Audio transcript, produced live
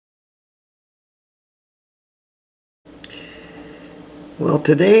Well,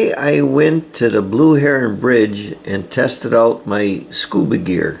 today I went to the Blue Heron Bridge and tested out my scuba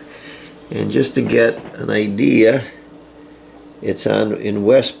gear. And just to get an idea, it's in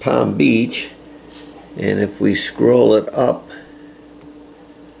West Palm Beach, and if we scroll it up,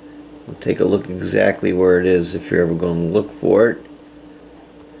 we'll take a look exactly where it is if you're ever going to look for it.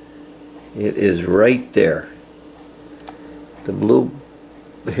 It is right there, the Blue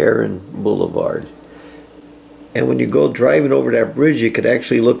Heron Boulevard. And when you go driving over that bridge, you could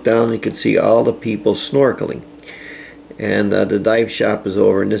actually look down and you could see all the people snorkeling. And the dive shop is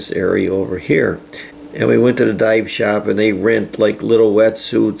over in this area over here. And we went to the dive shop and they rent like little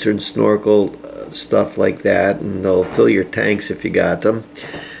wetsuits and snorkel stuff like that, and they'll fill your tanks if you got them.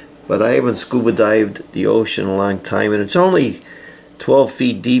 But I haven't scuba dived the ocean in a long time, and it's only 12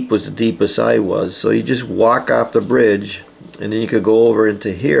 feet deep was the deepest I was. So you just walk off the bridge and then you could go over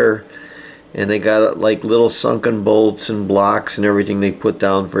into here, and they got like little sunken bolts and blocks and everything they put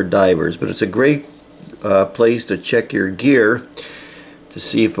down for divers. But it's a great place to check your gear to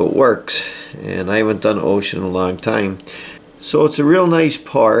see if it works. And I haven't done ocean in a long time. So it's a real nice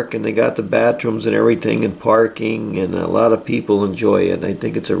park, and they got the bathrooms and everything and parking, and a lot of people enjoy it. I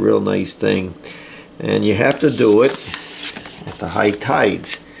think it's a real nice thing. And you have to do it at the high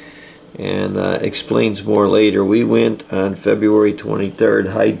tides. And explains more later. We went on February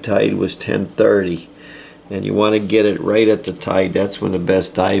 23rd. High tide was 10:30, and you want to get it right at the tide. That's when the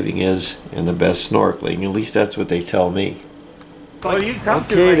best diving is and the best snorkeling. At least that's what they tell me. Okay,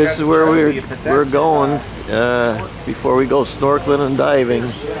 this is where we're going before we go snorkeling and diving.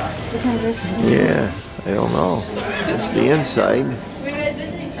 Yeah, I don't know. It's the inside.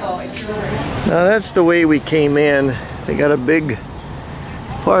 Now that's the way we came in. They got a big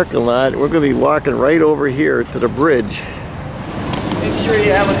parking lot. We're going to be walking right over here to the bridge. Make sure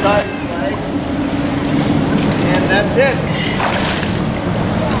you have a diving bag. And that's it.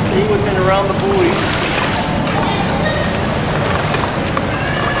 Stay within around the buoys.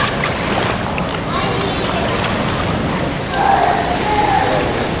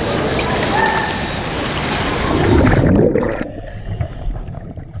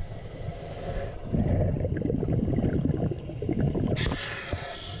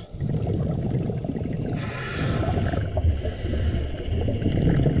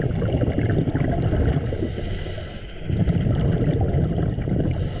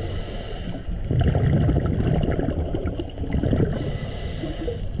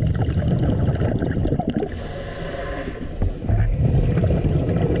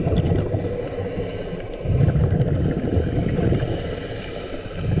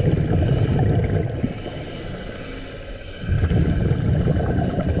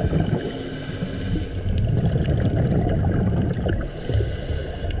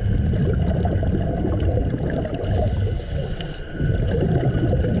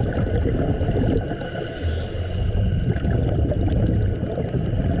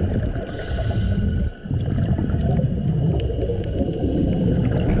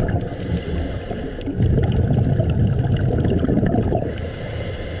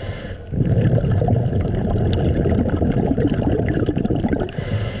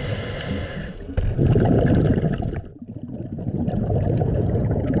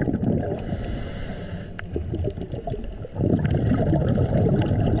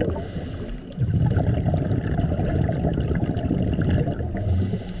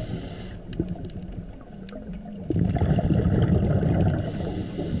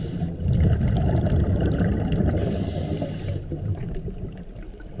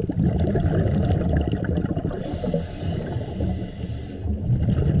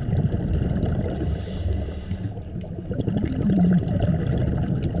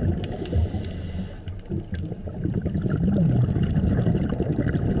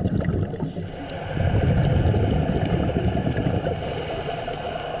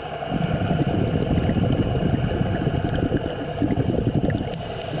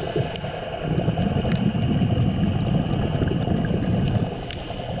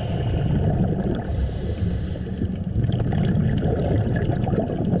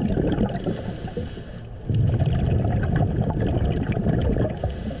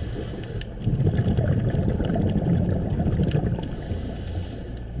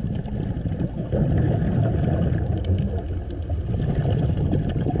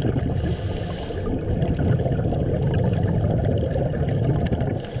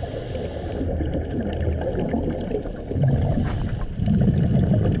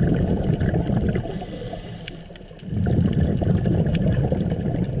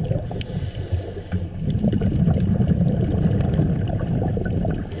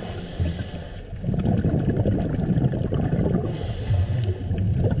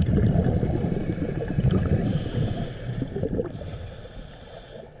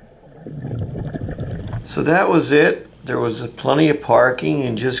 So that was it. There was plenty of parking,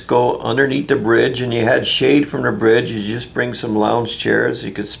 and just go underneath the bridge, and you had shade from the bridge. You just bring some lounge chairs.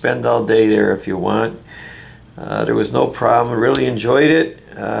 You could spend all day there if you want. There was no problem. Really enjoyed it.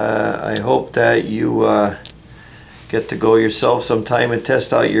 I hope that you get to go yourself sometime and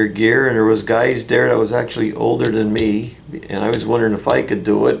test out your gear. And there was guys there that was actually older than me, and I was wondering if I could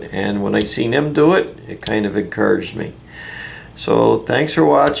do it. And when I seen them do it, it kind of encouraged me. So thanks for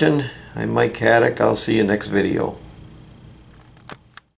watching. I'm Mike Haduck. I'll see you next video.